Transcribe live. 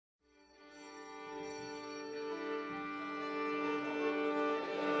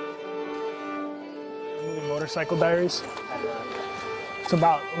Motorcycle Diaries. It's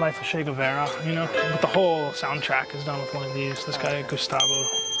about life of Che Guevara, you know? But the whole soundtrack is done with one of these. This guy, Gustavo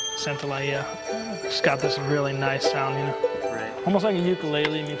Santaolalla, he's got this really nice sound, you know? Right. Almost like a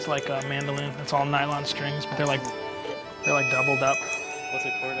ukulele meets like a mandolin. It's all nylon strings, but they're like doubled up. What's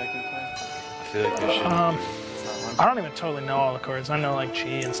a chord I can play? I feel like there should. I don't even totally know all the chords. I know like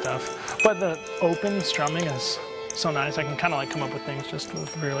G and stuff. But the open strumming is so nice. I can kind of like come up with things just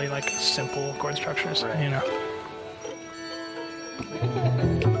with really like simple chord structures, right. You know?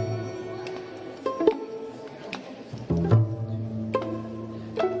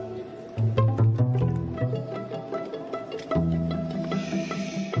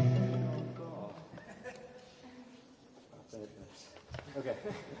 Okay.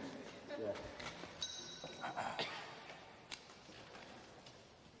 Yeah.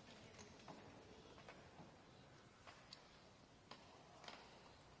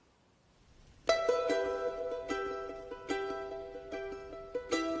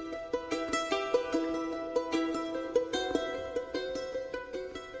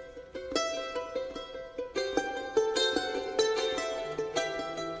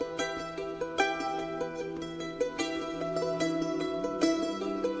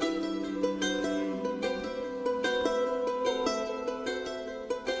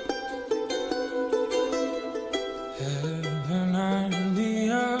 Heaven and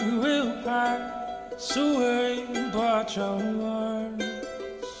the earth will pass away, but your words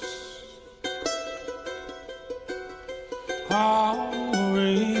all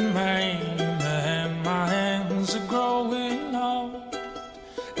remain, and my hands are growing old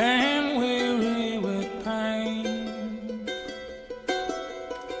and weary with pain.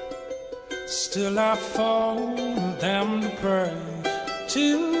 Still I fold them to pray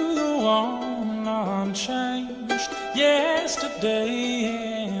to the one unchanged, yesterday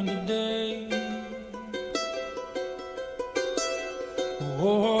and today.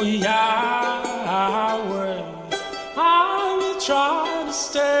 Oh Yahweh, I will try to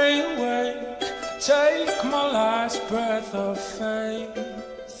stay awake, take my last breath of faith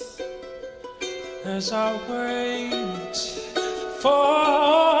as I wait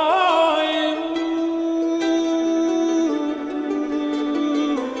for you.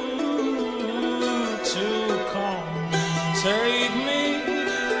 Take me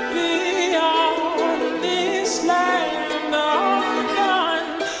beyond this land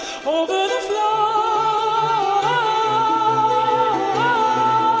undone, over the flood,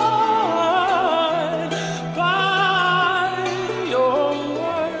 by your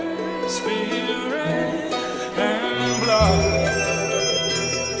word, spirit and blood.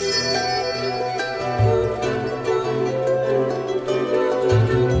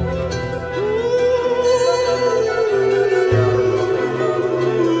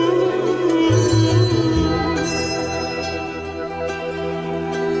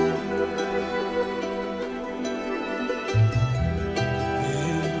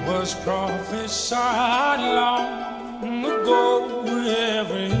 Prophesied long ago,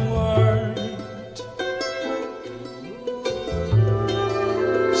 every word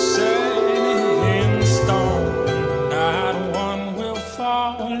set in stone, not one will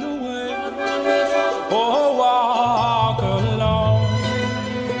fall away or walk alone.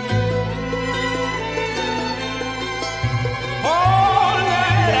 All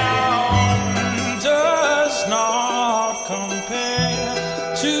that does not compare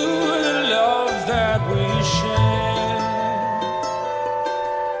to the love that we share.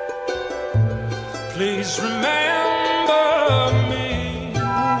 Please remember me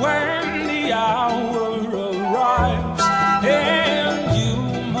when the hour arrives, and you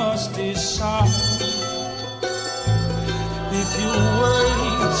must decide if you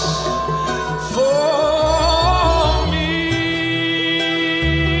wait for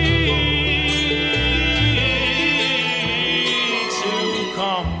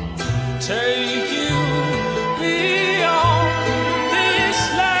take